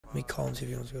Let me call him, see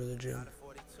if he wants to go to the gym.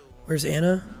 Where's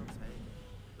Anna?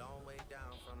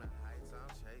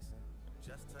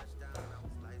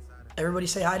 Everybody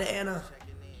say hi to Anna.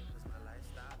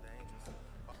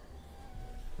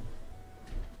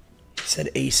 He said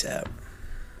ASAP.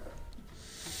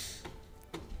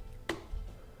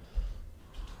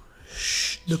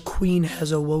 Shh, the queen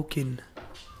has awoken.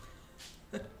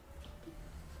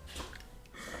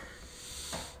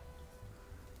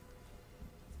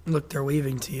 Look, they're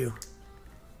waving to you.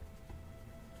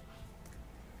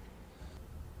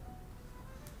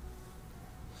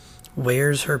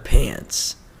 Where's her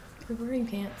pants? You're wearing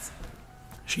pants.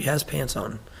 She has pants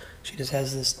on. She just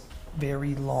has this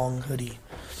very long hoodie.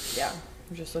 Yeah,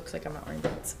 it just looks like I'm not wearing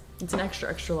pants. It's an extra,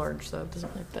 extra large, so it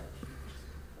doesn't really fit.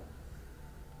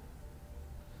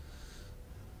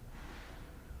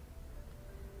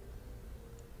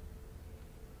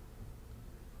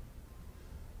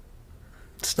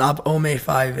 Stop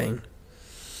Ome-5ing.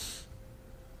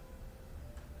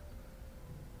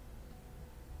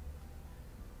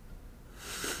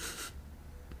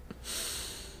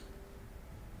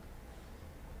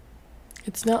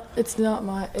 It's not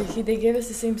my, they gave us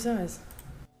the same size.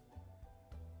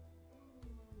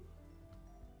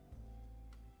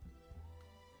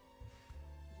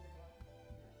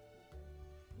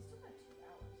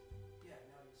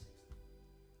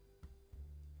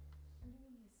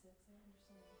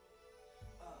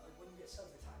 Like when you get subs,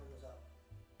 the timer goes up.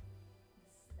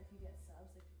 If you get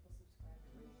subs, like people subscribe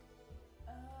to you.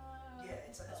 Yeah,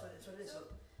 that's what it is. So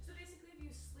basically, if you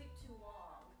sleep too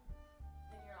long,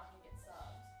 then you're not gonna get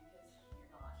subs because you're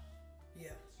not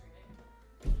Yeah. streaming.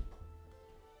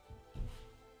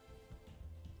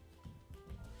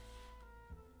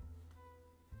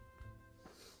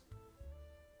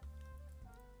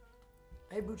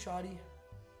 Hey, Buchati.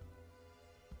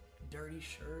 Dirty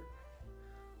shirt.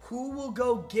 Who will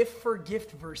go gift for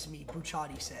gift versus me?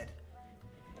 Buchati said.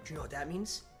 Do you know what that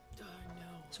means? Oh no.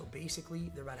 So basically,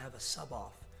 they're about to have a sub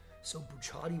off. So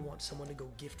Buchati wants someone to go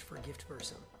gift for gift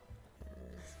versus him.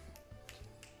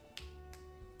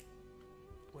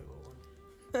 Wait,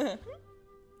 hold on.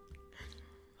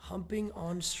 Humping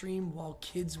on stream while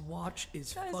kids watch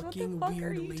is Guys, fucking what the fuck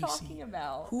weird, are you Lacey. talking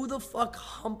about? Who the fuck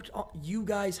humped on, you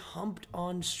guys humped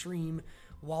on stream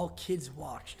while kids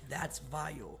watched? That's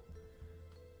vile.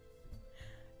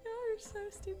 You're so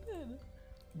stupid.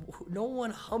 No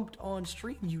one humped on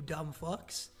stream, you dumb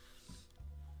fucks.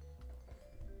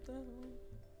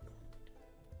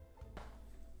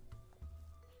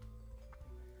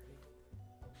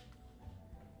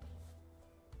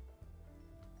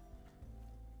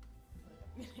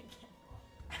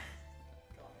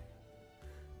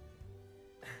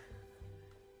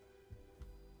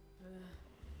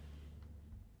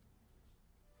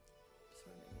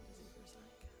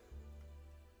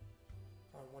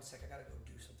 Hold on 1 sec, I gotta go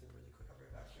do something really quick. I'll be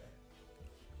right back, okay?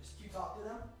 Just you talk to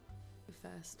them? Too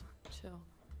fast. Chill.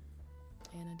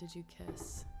 Anna, did you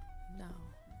kiss? No.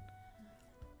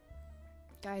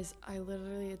 Guys,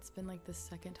 it's been like the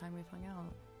second time we've hung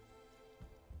out.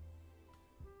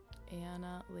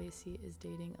 Anna Lacey is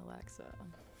dating Alexa.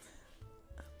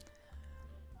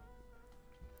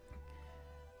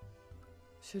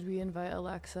 Should we invite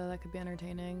Alexa? That could be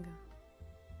entertaining.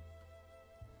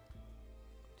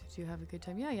 Did you have a good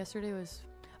time? Yeah, yesterday was...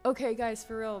 Okay, guys,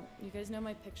 for real. You guys know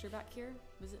my picture back here?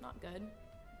 Was it not good?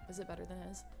 Was it better than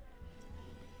his?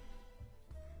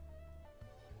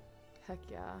 Heck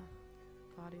yeah.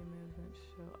 Body movement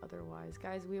show otherwise.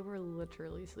 Guys, we were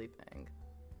literally sleeping.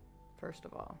 First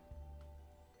of all.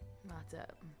 That's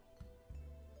it.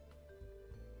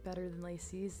 Better than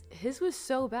Lacey's. His was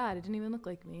so bad, it didn't even look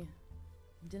like me.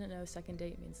 Didn't know second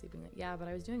date means sleeping. Yeah, but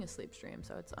I was doing a sleep stream,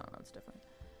 so it's, I don't know, it's different.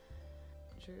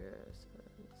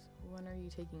 When are you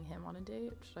taking him on a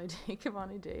date? Should I take him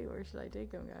on a date? Where should I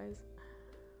take him, guys?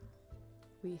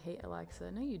 We hate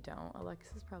Alexa. No, you don't.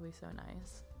 Alexa's probably so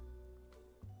nice.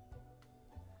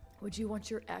 Would you want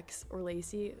your ex or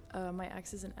Lacey? My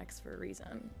ex is an ex for a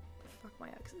reason. Fuck my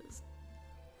exes.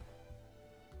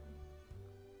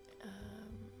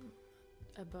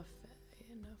 A buffet.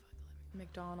 No, fuck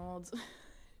McDonald's.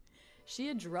 She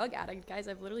a drug addict, guys.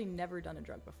 I've literally never done a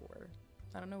drug before.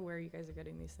 I don't know where you guys are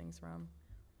getting these things from.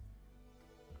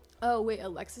 Oh, wait,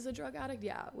 Alexa's a drug addict?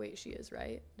 Yeah, wait, she is,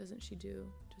 right? Doesn't she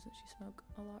smoke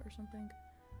a lot or something?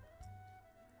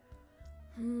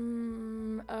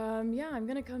 Yeah, I'm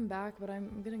gonna come back, but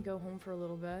I'm gonna go home for a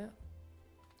little bit.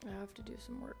 I have to do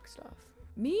some work stuff.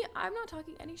 Me? I'm not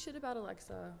talking any shit about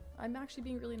Alexa. I'm actually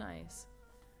being really nice.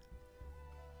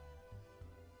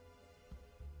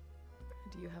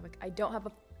 Do you have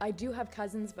I do have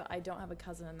cousins, but I don't have a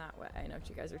cousin in that way. I know what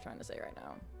you guys are trying to say right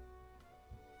now.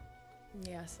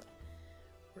 Yes.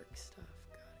 Work stuff.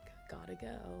 Gotta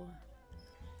go.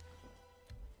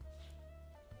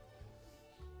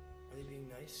 Are they being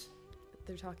nice?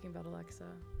 They're talking about Alexa.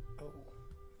 Oh,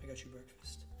 I got you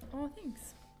breakfast. Oh,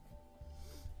 thanks.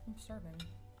 I'm starving.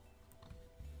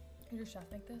 Did your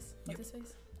chef make this? What's his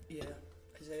face? Yeah,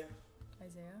 Isaiah.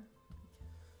 Isaiah?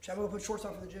 Chad, I'm gonna put shorts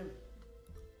on for the gym.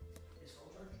 Is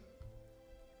phone charged?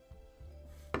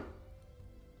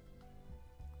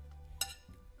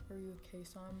 Are you with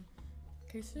Kason?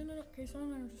 Kason and I are just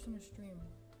on a stream.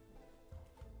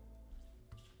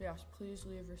 Yes, please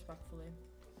leave respectfully.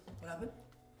 What happened?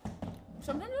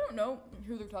 Sometimes I don't know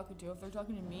who they're talking to. If they're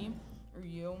talking to me, or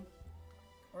you,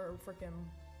 or frickin'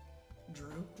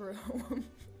 Drew? Drew. Probably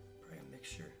a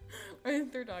mixture. I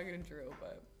think they're talking to Drew,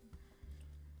 but...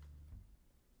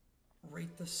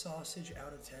 Rate the sausage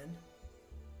out of 10.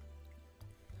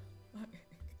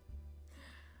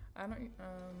 I don't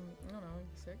know,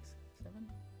 6, 7.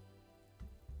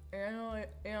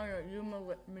 Anna, you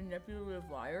manipulative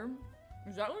liar.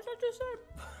 Is that what I just said?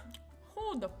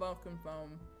 Hold the fucking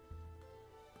phone.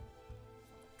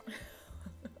 I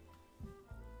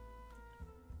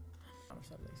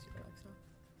said LACY, Alexa.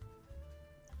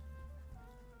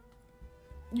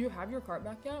 You have your cart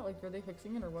back yet? Like, are they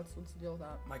fixing it, or what's the deal with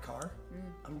that? My car?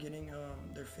 I'm getting,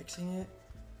 they're fixing it,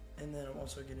 and then I'm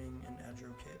also getting an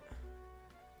Adro kit.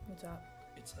 What's that?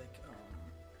 It's like,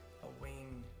 a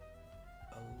wing,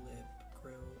 a lip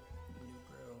grill, a new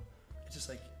grill. It's just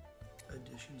like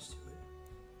additions to it.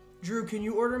 Drew, can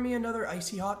you order me another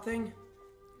icy hot thing?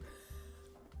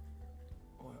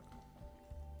 What?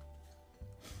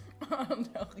 I'll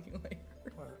tell you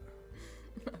later. What?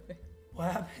 Nothing.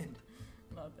 What happened?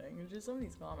 Nothing. It's just some of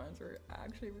these comments are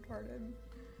actually retarded.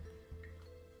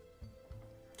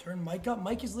 Turn Mike up.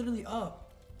 Mike is literally up.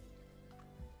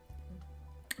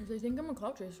 If they think I'm a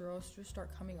clout chaser, I'll just start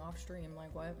coming off stream.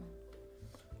 Like, what?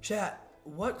 Chat,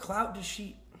 what clout does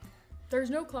she... There's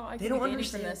no clout I They can don't be gaining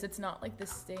from understand. this. It's not like the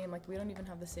same. Like, we don't even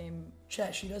have the same.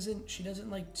 Chat, she doesn't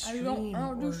like I stream.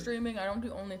 don't do streaming. I don't do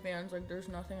OnlyFans. Like, there's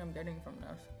nothing I'm getting from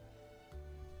this.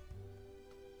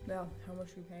 Yeah. How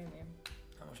much are you paying me?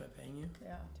 How much am I paying you?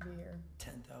 Yeah, to be here.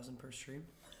 10,000 per stream.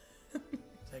 Is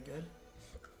that good?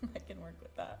 I can work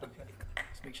with that. Okay.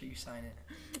 Just make sure you sign it.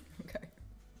 Okay.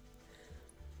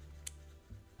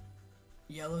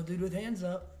 Yellow dude with hands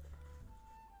up.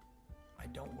 I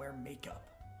don't wear makeup.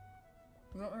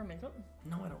 You don't wear makeup?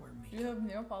 No, I don't wear makeup. You have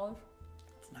nail polish?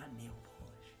 It's not nail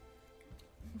polish.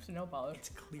 It's nail polish. It's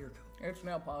clear coat. It's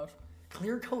nail polish.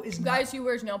 Clear coat is Guys, he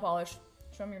wears nail polish.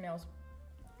 Show me your nails.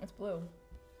 It's blue.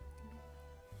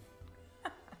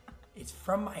 It's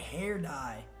from my hair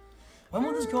dye. When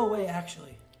will this go away,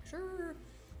 actually? Sure.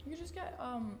 You can just get,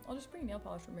 I'll just bring nail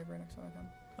polish remover next time I come.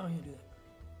 Oh, yeah, do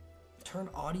that. Turn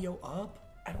audio up?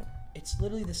 It's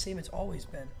literally the same it's always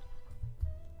been.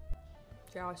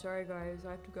 Yeah, sorry guys.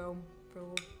 I have to go for a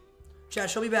little. Chat,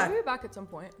 she'll be back. I'll be back at some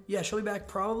point. Yeah, she'll be back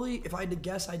probably, if I had to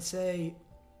guess, I'd say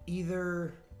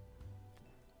either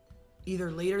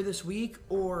later this week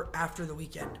or after the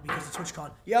weekend because it's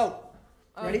TwitchCon. Yo!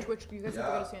 Ready? Twitch, you guys have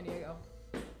to go to San Diego.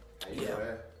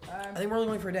 Yeah. I think we're only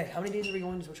going for a day. How many days are we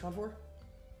going to TwitchCon for?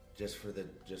 Just for the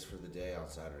day on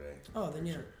Saturday. Oh, then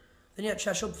yeah. Then yeah,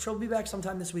 chat, she'll be back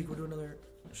sometime this week. We'll do another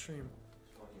stream.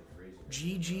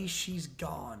 GG, she's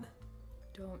gone.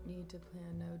 Don't need to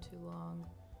plan no too long.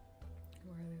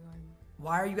 Where are they going?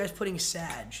 Why are you guys putting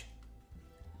Sag?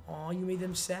 Aw, you made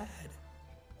them sad.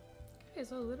 Okay,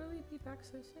 so I'll literally be back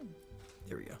so soon.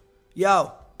 There we go.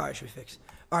 Yo! Alright, should we fix?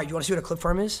 Alright, you want to see what a clip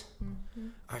farm is?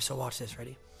 Alright, so watch this.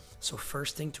 Ready? So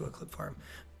first thing to a clip farm.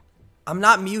 I'm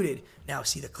not muted. Now,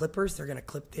 see the clippers? They're going to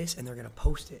clip this and they're going to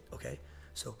post it, okay?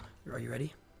 So, are you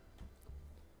ready?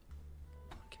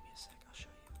 Give me a sec. I'll show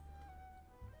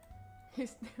you.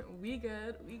 We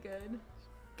good.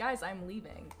 Guys, I'm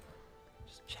leaving.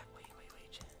 Just check. Wait.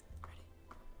 Chat.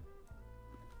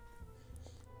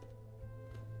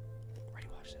 Ready,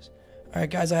 watch this. Alright,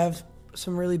 guys, I have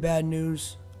some really bad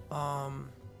news. You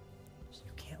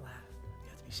can't laugh. You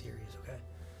have to be serious, okay?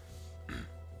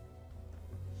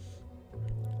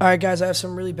 Alright, guys, I have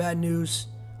some really bad news.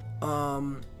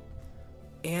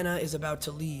 Anna is about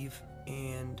to leave,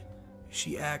 and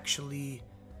she actually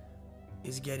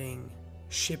is getting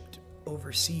shipped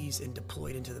overseas and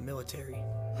deployed into the military.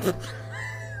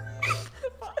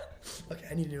 Okay,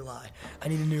 I need a new lie.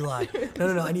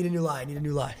 No, I need a new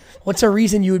lie. What's a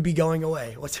reason you would be going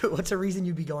away? What's a reason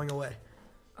you'd be going away?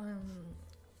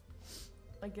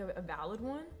 Like a valid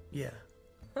one? Yeah.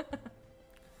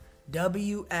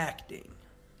 W acting.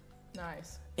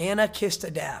 Nice. Anna kissed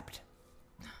adapt.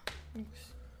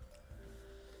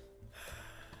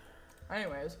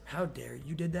 Anyways. How dare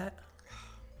you did that?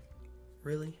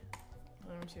 Really?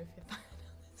 Let me see if you find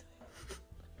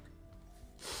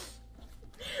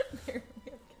it on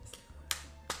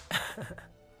this way.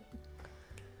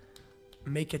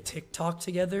 Make a TikTok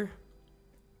together?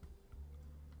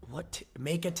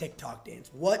 Make a TikTok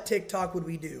dance. What TikTok would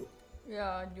we do?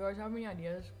 Yeah, do you guys have any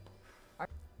ideas?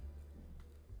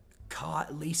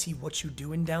 God, Lacey, what you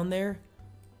doing down there?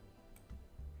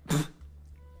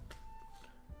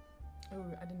 Oh,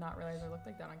 I did not realize I looked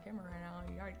like that on camera right now.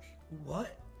 Yikes.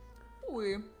 What?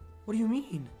 Ooh. What do you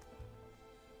mean?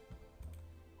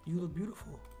 You look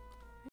beautiful.